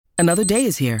Another day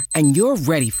is here, and you're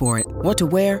ready for it. What to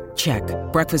wear? Check.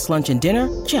 Breakfast, lunch, and dinner?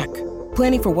 Check.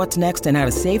 Planning for what's next and how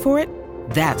to save for it?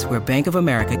 That's where Bank of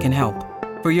America can help.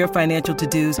 For your financial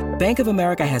to-dos, Bank of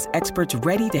America has experts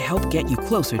ready to help get you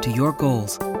closer to your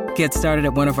goals. Get started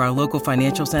at one of our local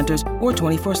financial centers or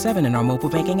 24/7 in our mobile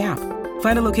banking app.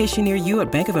 Find a location near you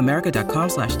at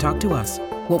bankofamerica.com/talktous.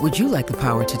 What would you like the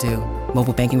power to do?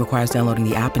 Mobile banking requires downloading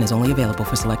the app and is only available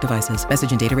for select devices.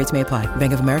 Message and data rates may apply.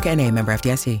 Bank of America N.A., member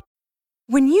FDIC.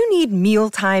 When you need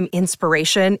mealtime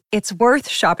inspiration, it's worth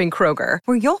shopping Kroger,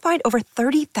 where you'll find over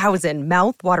 30,000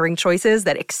 mouth-watering choices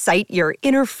that excite your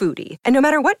inner foodie. And no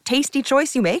matter what tasty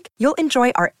choice you make, you'll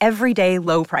enjoy our everyday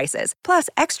low prices, plus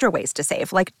extra ways to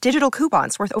save, like digital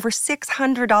coupons worth over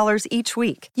 $600 each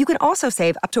week. You can also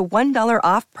save up to $1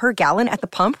 off per gallon at the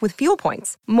pump with fuel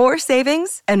points. More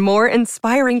savings and more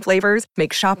inspiring flavors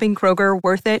make shopping Kroger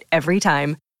worth it every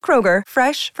time. Kroger,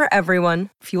 fresh for everyone.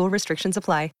 Fuel restrictions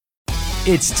apply.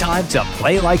 It's time to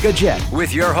play like a Jet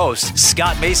with your host,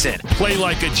 Scott Mason. Play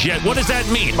like a Jet. What does that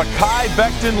mean? Mekhi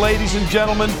Becton, ladies and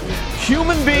gentlemen.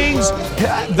 Human beings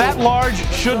that large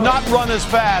should not run as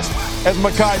fast as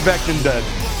Mekhi Becton did.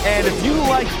 And if you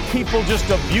like people just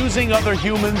abusing other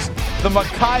humans, the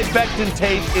Mekhi Becton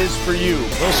tape is for you.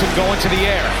 Wilson going to the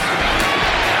air.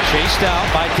 Chased out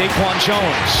by Daquan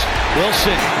Jones.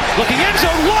 Wilson looking end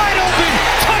zone, wide open.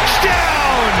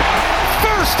 Touchdown!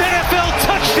 First NFL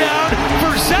touchdown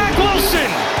for Zach Wilson.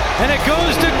 And it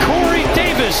goes to Corey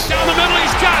Davis. Down the middle,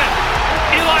 he's got it.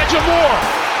 Elijah Moore,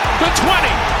 the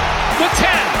 20, the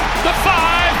 10, the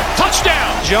 5, touchdown.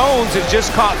 Jones is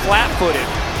just caught flat-footed.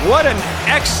 What an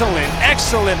excellent,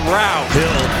 excellent route.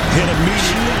 Hill hit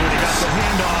immediately when he got the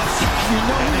handoff.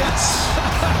 And it's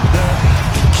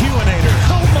the Q-inator.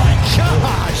 Oh my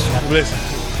gosh. Listen,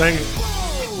 thank you.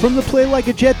 From the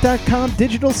PlayLikeAJet.com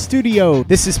digital studio,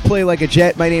 this is Play Like a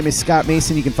Jet. My name is Scott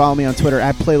Mason. You can follow me on Twitter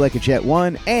at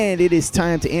PlayLikeAJet1. And it is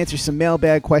time to answer some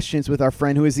mailbag questions with our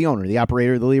friend who is the owner, the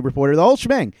operator, the lead reporter, the whole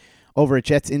shebang over at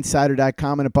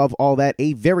JetsInsider.com. And above all that,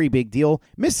 a very big deal,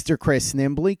 Mr. Chris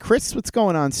Nimbley. Chris, what's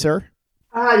going on, sir?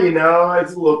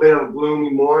 It's a little bit of a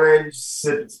gloomy morning. Just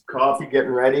sipping some coffee,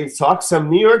 getting ready to talk some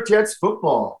New York Jets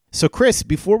football. So, Chris,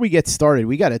 before we get started,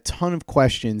 we got a ton of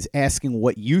questions asking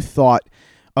what you thought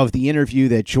of the interview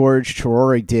that George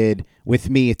Chirori did with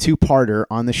me, a two-parter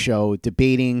on the show,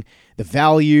 debating the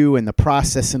value and the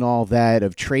process and all that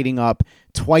of trading up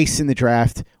twice in the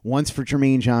draft, once for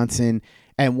Jermaine Johnson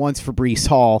and once for Breece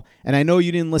Hall. And I know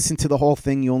you didn't listen to the whole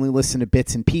thing. You only listened to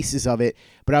bits and pieces of it.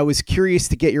 But I was curious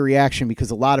to get your reaction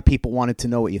because a lot of people wanted to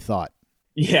know what you thought.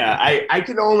 Yeah, I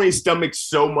can only stomach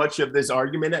so much of this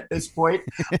argument at this point.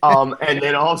 And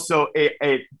then also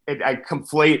I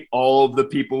conflate all of the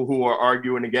people who are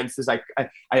arguing against this. I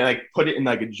like put it in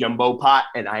like a jumbo pot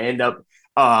and I end up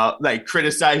like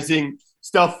criticizing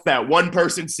stuff that one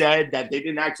person said that they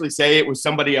didn't actually say. It was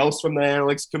somebody else from the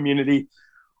analytics community.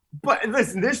 But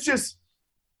listen, this just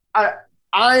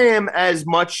I am as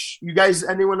much, you guys,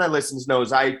 anyone that listens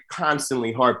knows I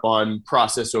constantly harp on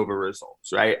process over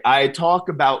results, right? I talk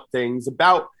about things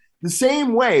about the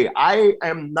same way. I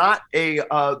am not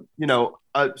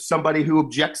somebody who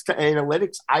objects to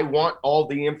analytics. I want all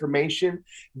the information.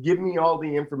 Give me all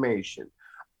the information.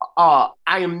 I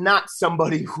am not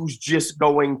somebody who's just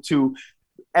going to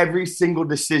every single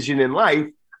decision in life.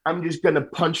 I'm just going to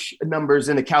punch numbers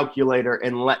in a calculator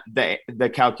and let the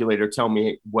calculator tell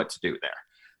me what to do there.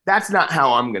 That's not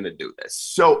how I'm going to do this.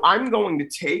 So I'm going to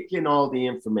take in all the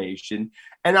information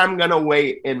and I'm going to weigh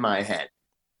it in my head.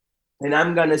 And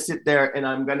I'm going to sit there and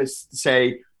I'm going to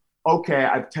say, okay,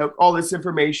 I've took all this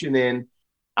information in.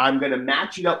 I'm going to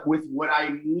match it up with what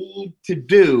I need to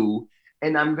do.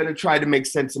 And I'm going to try to make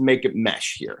sense and make it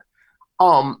mesh here.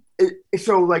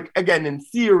 So like, again, in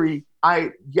theory,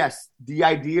 yes, the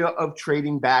idea of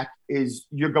trading back is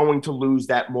you're going to lose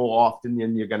that more often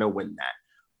than you're going to win that.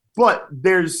 But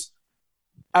there's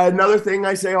another thing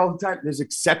I say all the time. There's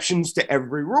exceptions to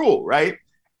every rule, right?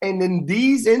 And in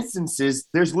these instances,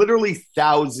 there's literally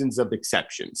thousands of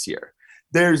exceptions here.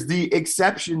 There's the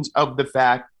exceptions of the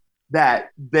fact that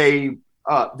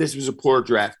this was a poor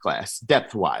draft class,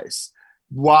 depth-wise.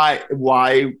 Why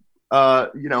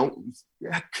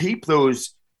keep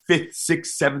those 5th,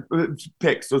 6th, 7th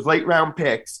picks, those late-round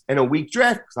picks in a weak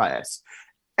draft class?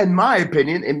 In my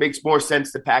opinion, it makes more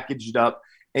sense to package it up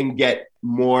and get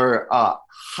more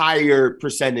higher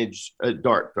percentage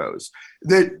dart throws.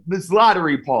 This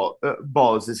lottery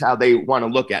balls is how they want to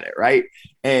look at it, right?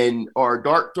 And or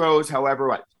dart throws,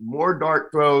 however, more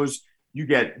dart throws, you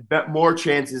get more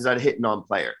chances at hitting on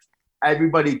players.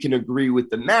 Everybody can agree with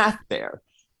the math there.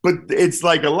 but it's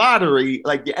like a lottery,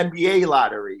 like the NBA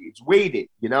lottery. It's weighted,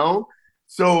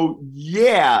 So,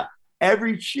 yeah,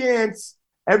 every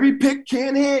pick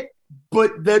can hit,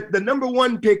 but the number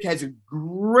one pick has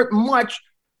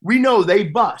we know they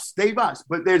bust,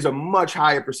 but there's a much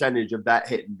higher percentage of that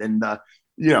hitting than the,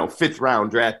 5th round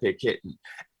draft pick hitting.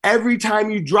 Every time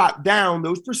you drop down,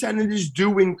 those percentages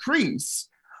do increase.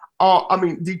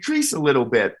 Decrease a little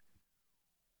bit.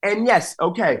 And yes,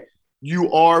 okay,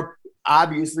 you are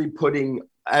obviously putting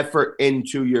effort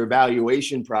into your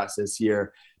evaluation process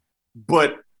here,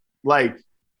 but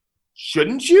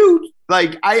shouldn't you?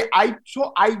 I'm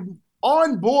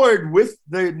on board with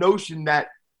the notion that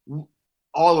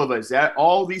all of us,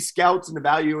 all these scouts and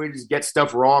evaluators get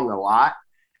stuff wrong a lot.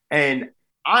 And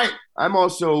I'm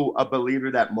also a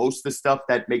believer that most of the stuff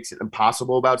that makes it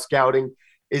impossible about scouting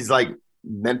is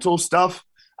mental stuff.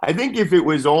 I think if it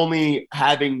was you only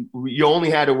had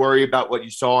to worry about what you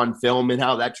saw on film and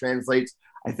how that translates,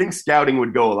 I think scouting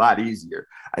would go a lot easier.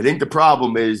 I think the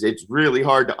problem is it's really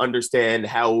hard to understand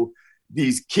how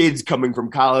these kids coming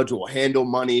from college will handle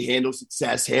money, handle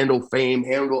success, handle fame,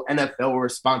 handle NFL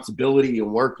responsibility and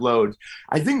workloads.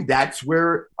 I think that's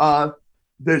where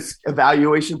this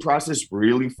evaluation process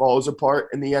really falls apart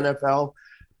in the NFL.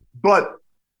 But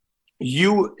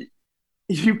you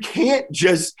can't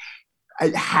just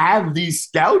have these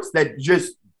scouts that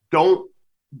just don't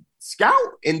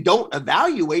scout and don't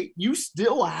evaluate. You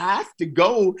still have to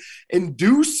go and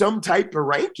do some type of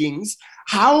rankings.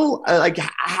 How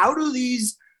do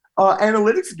these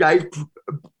analytics guys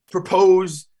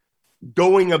propose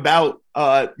going about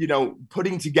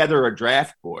putting together a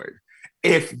draft board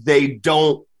if they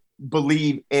don't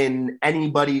believe in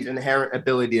anybody's inherent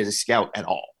ability to scout at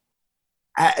all?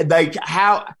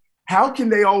 How can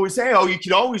they always say, oh, you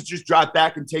can always just drop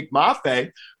back and take Mafe?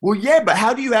 Well, yeah, but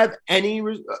how do you have any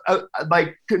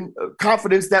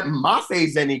confidence that Mafe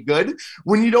is any good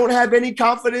when you don't have any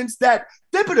confidence that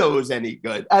Thibodeau is any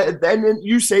good? Then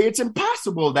you say it's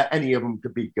impossible that any of them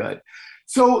could be good.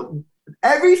 So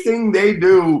everything they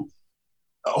do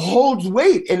holds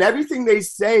weight, and everything they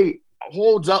say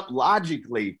holds up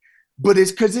logically. But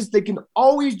it's because they can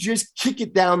always just kick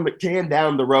it down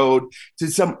the road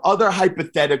to some other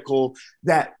hypothetical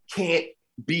that can't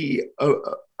be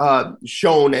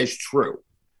shown as true.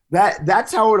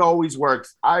 That's how it always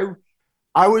works. I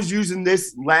was using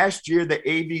this last year, the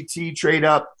AVT trade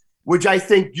up, which I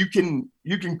think you can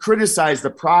criticize the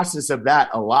process of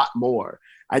that a lot more.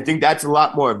 I think that's a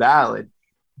lot more valid.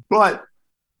 But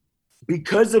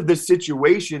because of the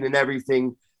situation and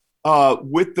everything,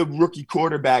 with the rookie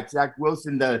quarterback, Zach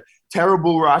Wilson, the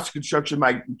terrible roster construction,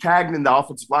 Mike Cagnon, the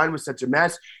offensive line was such a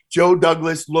mess. Joe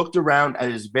Douglas looked around at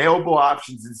his available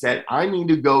options and said, I need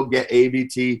to go get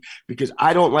AVT because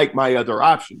I don't like my other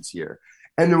options here.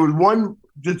 And there was one,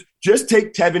 just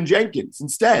take Tevin Jenkins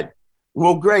instead.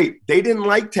 Well, great. They didn't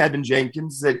like Tevin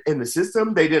Jenkins in the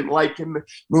system. They didn't like him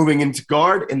moving into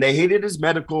guard, and they hated his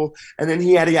medical. And then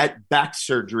he had to get back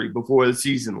surgery before the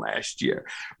season last year.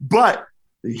 But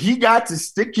he got to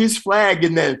stick his flag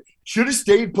and then should have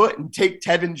stayed put and take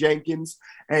Tevin Jenkins,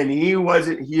 and he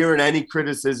wasn't hearing any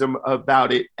criticism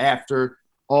about it after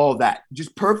all that.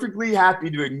 Just perfectly happy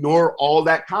to ignore all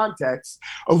that context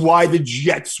of why the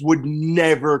Jets would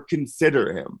never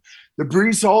consider him. The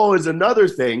Breece Hall is another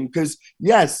thing because,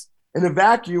 yes, in a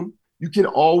vacuum, you can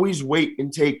always wait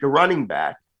and take a running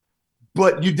back,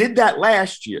 but you did that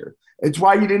last year. It's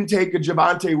why you didn't take a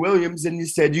Javonte Williams and you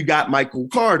said you got Michael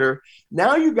Carter.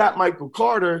 Now you got Michael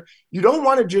Carter. You don't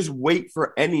want to just wait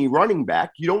for any running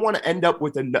back. You don't want to end up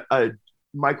with a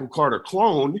Michael Carter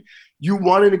clone. You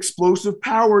want an explosive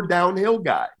power downhill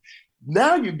guy.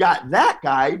 Now you got that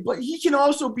guy, but he can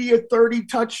also be a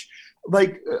 30-touch.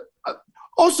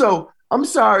 Also, I'm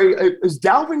sorry, is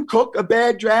Dalvin Cook a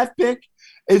bad draft pick?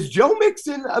 Is Joe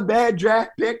Mixon a bad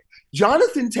draft pick?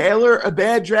 Jonathan Taylor, a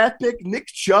bad draft pick. Nick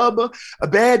Chubb, a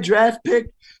bad draft pick.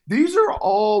 These are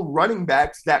all running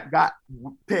backs that got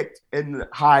picked in the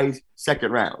high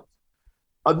second round.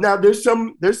 Now, there's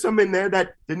some in there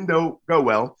that didn't go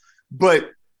well, but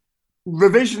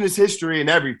revisionist history and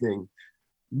everything.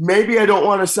 Maybe I don't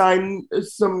want to sign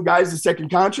some guys to second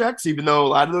contracts, even though a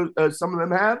lot of some of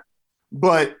them have.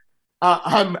 But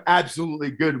I'm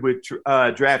absolutely good with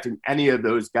drafting any of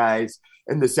those guys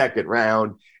in the second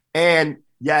round. And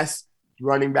yes,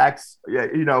 running backs,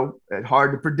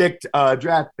 hard to predict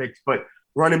draft picks, but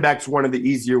running backs one of the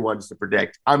easier ones to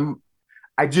predict.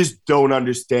 I just don't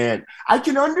understand. I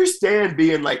can understand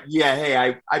being like, yeah,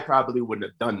 hey, I probably wouldn't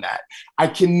have done that. I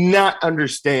cannot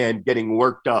understand getting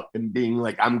worked up and being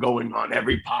like, I'm going on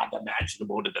every pod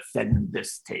imaginable to defend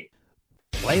this tape.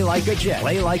 Play like a Jet.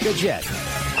 Play like a Jet.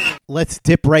 Let's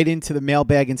dip right into the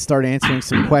mailbag and start answering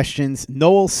some questions.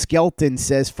 Noel Skelton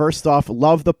says, first off,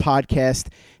 love the podcast.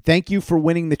 Thank you for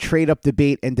winning the trade-up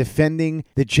debate and defending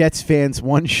the Jets fans'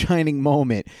 one shining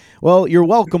moment. Well, you're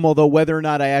welcome, although whether or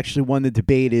not I actually won the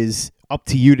debate is up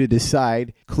to you to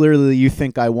decide. Clearly, you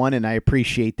think I won, and I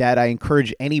appreciate that. I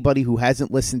encourage anybody who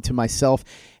hasn't listened to myself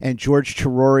and George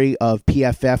Chirori of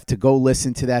PFF to go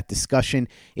listen to that discussion.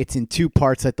 It's in two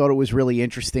parts. I thought it was really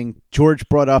interesting. George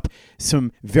brought up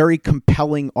some very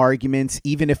compelling arguments,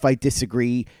 even if I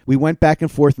disagree. We went back and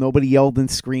forth. Nobody yelled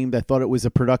and screamed. I thought it was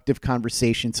a productive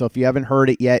conversation. So if you haven't heard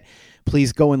it yet,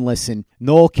 please go and listen.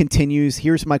 Noel continues,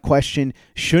 here's my question.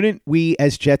 Shouldn't we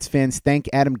as Jets fans thank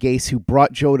Adam Gase, who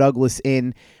brought Joe Douglas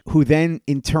in, who then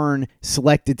in turn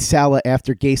selected Saleh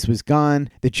after Gase was gone?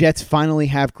 The Jets finally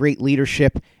have great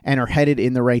leadership and are headed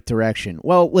in the right direction.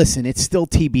 Well, listen, it's still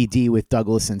TBD with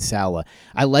Douglas and Saleh.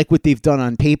 I like what they've done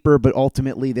on paper, but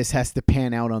ultimately this has to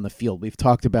pan out on the field. We've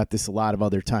talked about this a lot of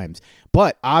other times.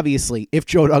 But obviously, if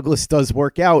Joe Douglas does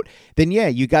work out, then yeah,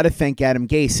 you got to thank Adam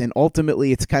Gase. And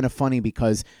ultimately, it's kind of funny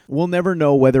because we'll never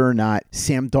know whether or not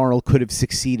Sam Darnold could have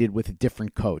succeeded with a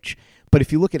different coach. But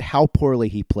if you look at how poorly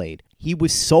he played, he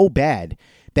was so bad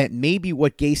that maybe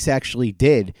what Gase actually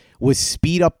did was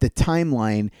speed up the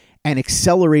timeline and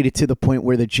accelerate it to the point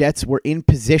where the Jets were in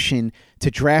position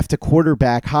to draft a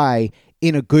quarterback high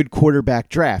in a good quarterback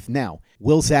draft. Now,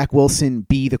 will Zach Wilson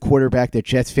be the quarterback that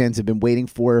Jets fans have been waiting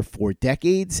for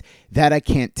decades? That I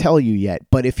can't tell you yet.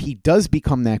 But if he does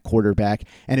become that quarterback,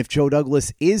 and if Joe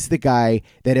Douglas is the guy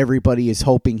that everybody is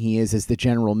hoping he is as the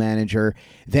general manager,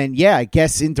 then yeah, I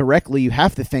guess indirectly you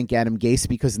have to thank Adam Gase,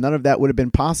 because none of that would have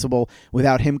been possible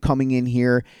without him coming in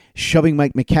here, shoving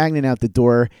Mike Maccagnan out the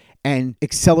door, and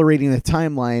accelerating the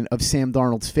timeline of Sam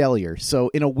Darnold's failure. So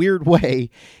in a weird way,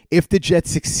 if the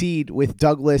Jets succeed with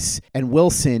Douglas and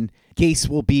Wilson, Gase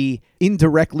will be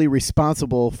indirectly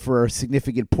responsible for a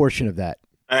significant portion of that.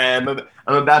 I'm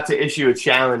about to issue a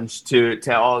challenge to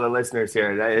all the listeners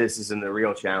here. This isn't a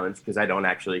real challenge because I don't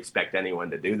actually expect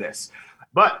anyone to do this.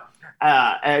 But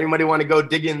anybody want to go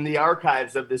dig in the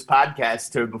archives of this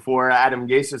podcast to before Adam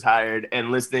Gase was hired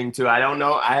and listening to, I don't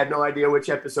know, I had no idea which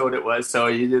episode it was, so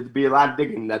it'd be a lot of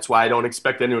digging. That's why I don't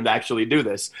expect anyone to actually do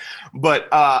this. But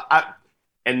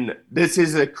and this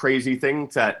is a crazy thing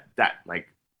that like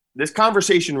this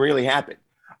conversation really happened.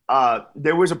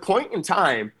 There was a point in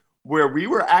time where we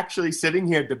were actually sitting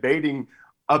here debating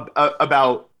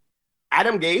about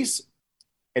Adam Gase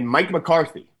and Mike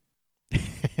McCarthy.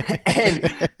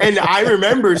 and I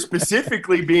remember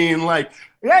specifically being like,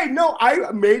 hey, no,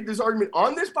 I made this argument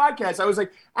on this podcast. I was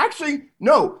like, actually,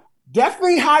 no,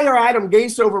 definitely hire Adam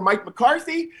Gase over Mike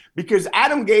McCarthy, because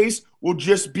Adam Gase will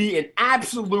just be an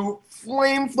absolute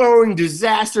flame-throwing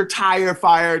disaster tire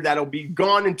fire that'll be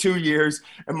gone in 2 years,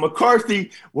 and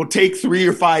McCarthy will take 3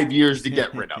 or 5 years to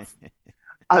get rid of.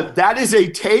 That is a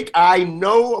take I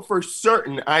know for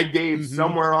certain I gave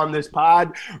somewhere on this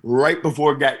pod right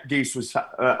before Gase was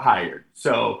hired.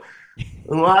 So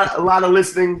a lot of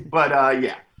listening, but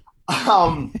yeah.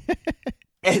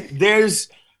 This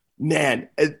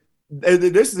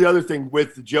is the other thing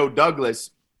with the Joe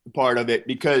Douglas part of it,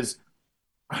 because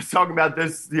I was talking about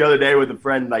this the other day with a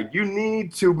friend. Like, you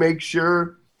need to make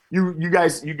sure you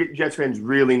Jets fans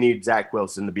really need Zach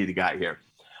Wilson to be the guy here.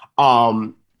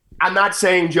 I'm not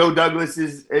saying Joe Douglas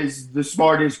is the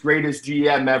smartest, greatest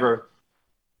GM ever,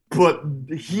 but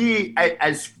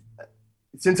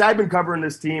since I've been covering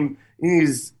this team,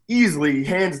 he's easily,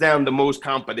 hands down, the most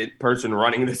competent person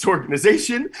running this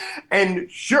organization. And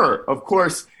sure, of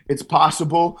course, it's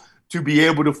possible to be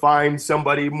able to find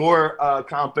somebody more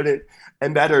competent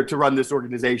and better to run this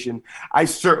organization. I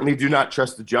certainly do not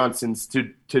trust the Johnsons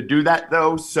to do that,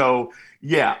 though. So,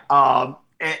 yeah,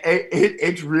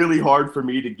 it's really hard for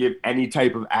me to give any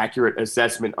type of accurate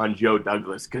assessment on Joe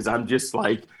Douglas, because I'm just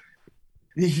like,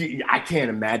 I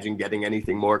can't imagine getting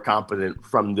anything more competent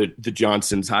from the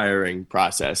Johnsons hiring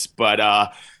process.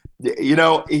 But,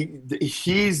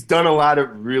 he's done a lot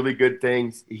of really good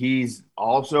things. He's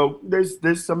also,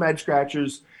 there's some head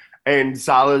scratchers and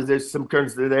Saleh, there's some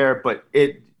concerns there. But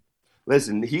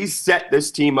listen, he's set this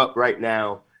team up right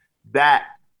now that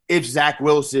if Zach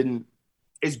Wilson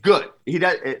is good,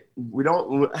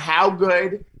 how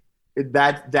good,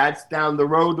 that's down the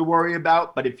road to worry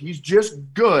about. But if he's just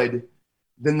good,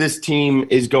 then this team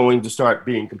is going to start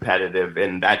being competitive,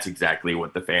 and that's exactly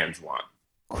what the fans want.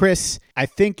 Chris, I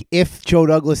think if Joe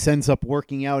Douglas ends up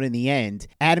working out in the end,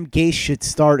 Adam Gase should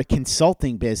start a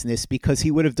consulting business, because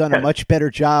he would have done a much better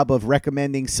job of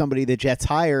recommending somebody the Jets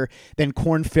hire than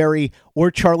Korn Ferry or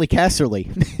Charlie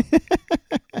Casserly.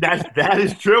 That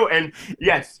is true. And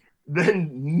yes,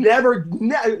 then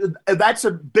that's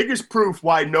the biggest proof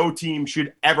why no team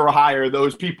should ever hire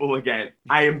those people again.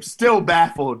 I am still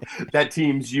baffled that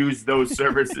teams use those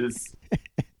services.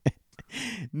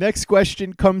 Next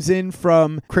question comes in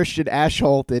from Christian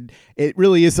Ashholt, and it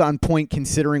really is on point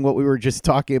considering what we were just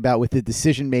talking about with the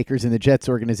decision makers in the Jets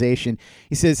organization.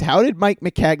 He says, how did Mike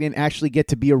Maccagnan actually get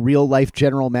to be a real-life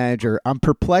general manager? I'm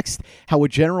perplexed how a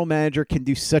general manager can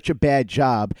do such a bad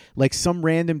job, like some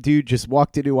random dude just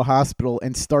walked into a hospital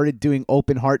and started doing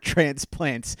open heart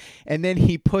transplants. And then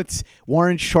he puts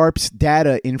Warren Sharp's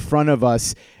data in front of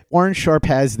us. Warren Sharp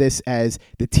has this as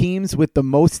the teams with the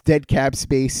most dead cap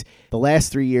space the last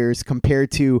 3 years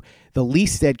compared to the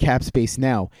least dead cap space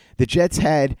now. The Jets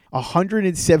had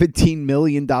 $117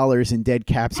 million in dead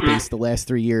cap space the last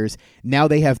 3 years. Now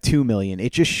they have $2 million.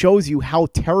 It just shows you how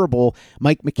terrible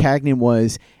Mike Maccagnan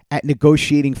was at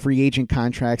negotiating free agent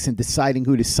contracts and deciding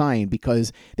who to sign,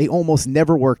 because they almost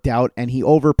never worked out, and he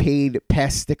overpaid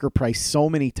past sticker price so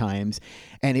many times,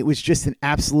 and it was just an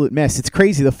absolute mess. It's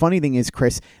crazy. The funny thing is,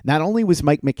 Chris, not only was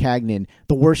Mike Maccagnan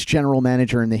the worst general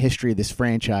manager in the history of this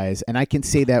franchise, and I can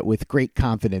say that with great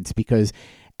confidence because,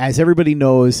 as everybody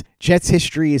knows, Jets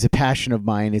history is a passion of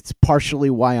mine. It's partially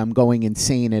why I'm going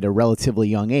insane at a relatively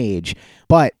young age.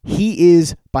 But he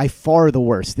is by far the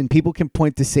worst. And people can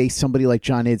point to, say, somebody like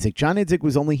John Idzik. John Idzik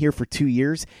was only here for 2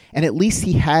 years, and at least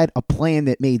he had a plan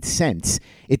that made sense.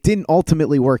 It didn't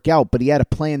ultimately work out, but he had a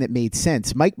plan that made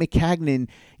sense. Mike Maccagnan,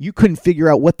 you couldn't figure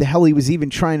out what the hell he was even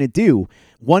trying to do.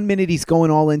 1 minute he's going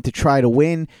all in to try to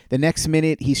win. The next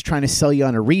minute he's trying to sell you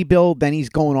on a rebuild. Then he's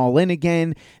going all in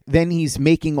again. Then he's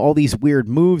making all these weird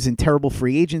moves and terrible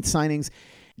free agent signings.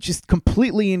 Just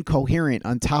completely incoherent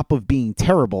on top of being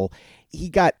terrible. He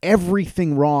got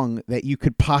everything wrong that you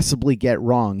could possibly get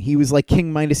wrong. He was like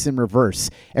King Midas in reverse.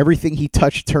 Everything he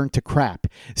touched turned to crap.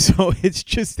 So it's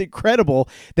just incredible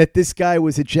that this guy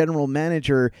was a general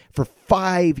manager for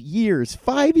 5 years.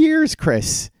 5 years,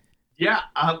 Chris. Yeah,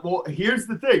 well, here's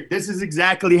the thing. This is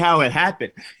exactly how it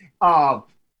happened.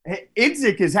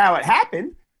 Idzik is how it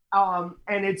happened,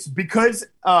 and it's because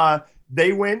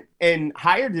they went and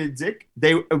hired Idzik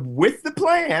with the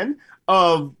plan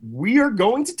of, we are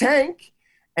going to tank,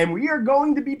 and we are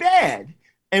going to be bad,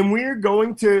 and we are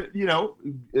going to,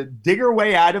 dig our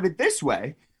way out of it this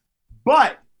way.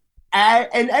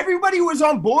 And everybody was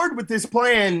on board with this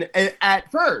plan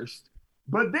at first,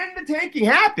 but then the tanking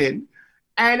happened.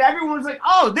 And everyone was like,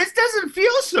 oh, this doesn't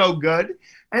feel so good.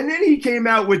 And then he came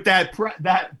out with that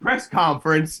press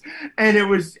conference,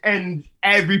 and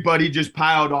everybody just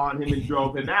piled on him and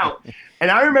drove him out. And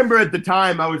I remember at the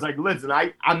time, I was like, listen,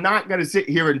 I'm not going to sit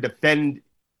here and defend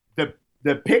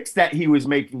the picks that he was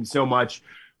making so much,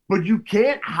 but you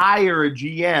can't hire a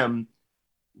GM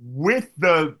with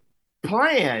the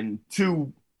plan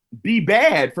to be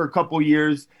bad for a couple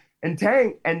years and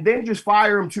tank, and then just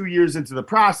fire him 2 years into the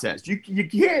process. You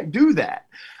can't do that.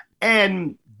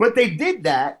 But they did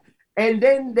that, and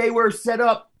then they were set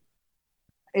up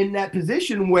in that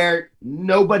position where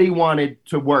nobody wanted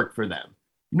to work for them.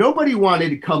 Nobody wanted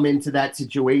to come into that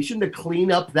situation to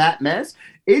clean up that mess.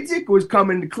 Idzik was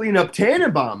coming to clean up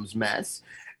Tannenbaum's mess.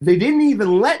 They didn't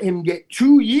even let him get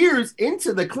 2 years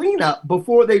into the cleanup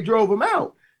before they drove him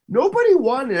out. Nobody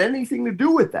wanted anything to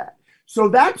do with that. So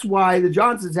that's why the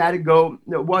Johnsons had to go,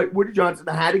 Woody Johnson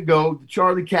had to go the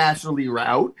Charlie Casserly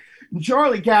route. And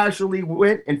Charlie Casserly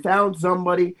went and found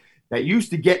somebody that used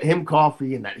to get him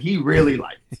coffee and that he really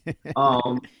liked.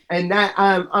 And that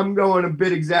I'm going a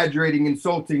bit exaggerating,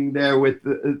 insulting there with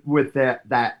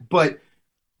that. But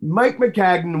Mike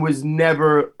Maccagnan was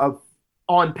never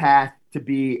on path to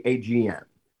be a GM.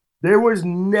 There was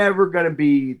never going to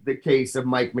be the case of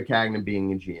Mike Maccagnan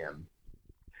being a GM.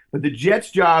 But the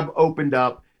Jets' job opened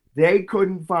up. They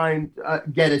couldn't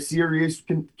get a serious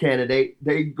candidate.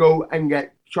 They go and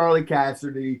get Charlie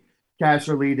Casserly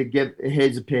to give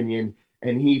his opinion,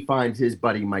 and he finds his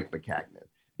buddy Mike Maccagnan.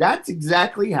 That's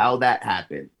exactly how that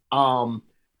happened.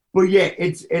 But yeah,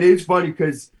 it is funny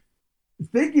because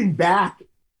thinking back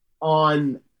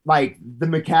on like the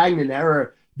Maccagnan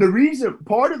era,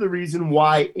 part of the reason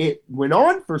why it went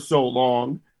on for so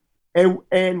long.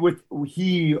 And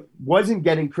he wasn't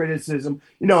getting criticism.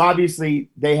 Obviously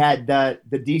they had the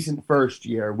decent first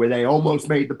year where they almost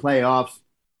made the playoffs,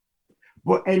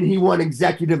 and he won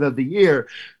Executive of the Year,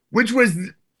 which was,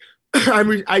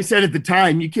 I said at the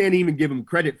time, you can't even give him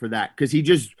credit for that because he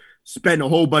just spent a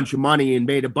whole bunch of money and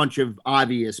made a bunch of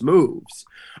obvious moves.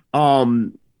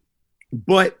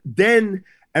 But then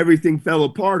everything fell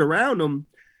apart around him.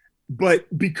 But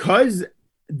because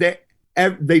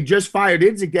they just fired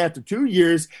Idzik after 2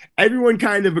 years, everyone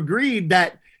kind of agreed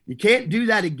that You can't do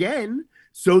that again.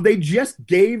 So they just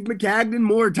gave Maccagnan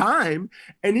more time.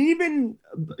 And even,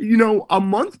 a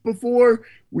month before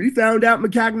we found out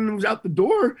Maccagnan was out the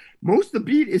door, most of the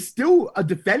beat is still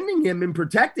defending him and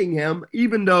protecting him,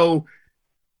 even though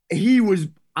he was,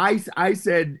 I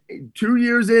said 2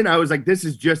 years in, I was like, this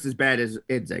is just as bad as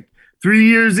Idzik. 3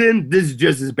 years in, this is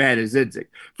just as bad as Idzik.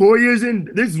 4 years in,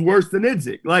 this is worse than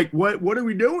Idzik. Like, what are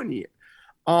we doing here?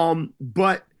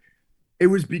 But it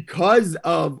was because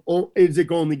of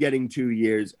Idzik only getting 2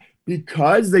 years,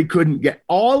 because they couldn't get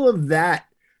all of that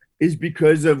is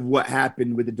because of what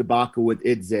happened with the debacle with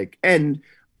Idzik. And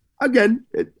again,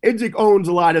 Idzik owns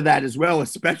a lot of that as well,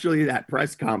 especially that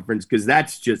press conference, because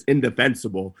that's just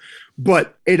indefensible.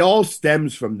 But it all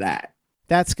stems from that.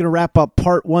 That's going to wrap up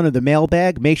part 1 of the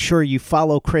mailbag. Make sure you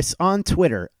follow Chris on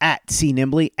Twitter at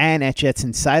CNimbley and at Jets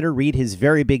Insider. Read his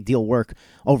very big deal work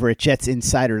over at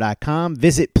jetsinsider.com.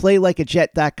 Visit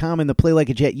playlikeajet.com and the Play Like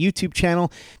a Jet YouTube channel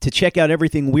to check out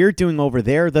everything we're doing over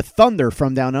there. The Thunder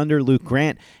from Down Under, Luke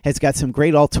Grant, has got some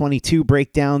great All-22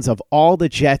 breakdowns of all the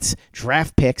Jets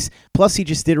draft picks. Plus, he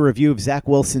just did a review of Zach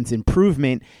Wilson's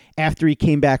improvement after he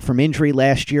came back from injury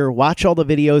last year. Watch all the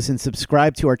videos and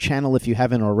subscribe to our channel if you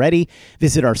haven't already.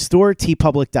 Visit our store,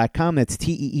 teepublic.com. That's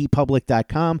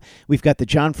teepublic.com. We've got the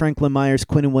John Franklin Myers,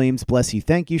 Quinnen Williams, Bless You,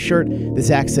 Thank You shirt, the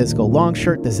Zach Says Go Long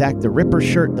shirt, the Zach the Ripper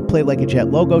shirt, the Play Like a Jet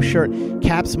logo shirt,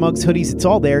 caps, mugs, hoodies. It's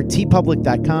all there,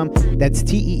 teepublic.com. That's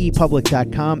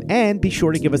teepublic.com. And be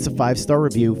sure to give us a 5-star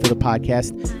review for the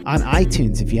podcast on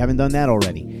iTunes if you haven't done that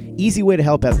already. Easy way to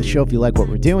help out the show if you like what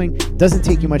we're doing. Doesn't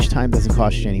take you much time, doesn't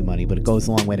cost you any money, but it goes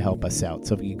a long way to help us out.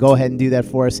 So if you could go ahead and do that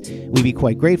for us, we'd be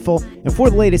quite grateful. And for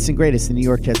the latest and greatest in New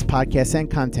York Jets podcasts and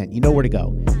content, you know where to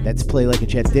go. That's Play Like a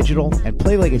Jet Digital and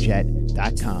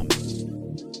playlikeajet.com.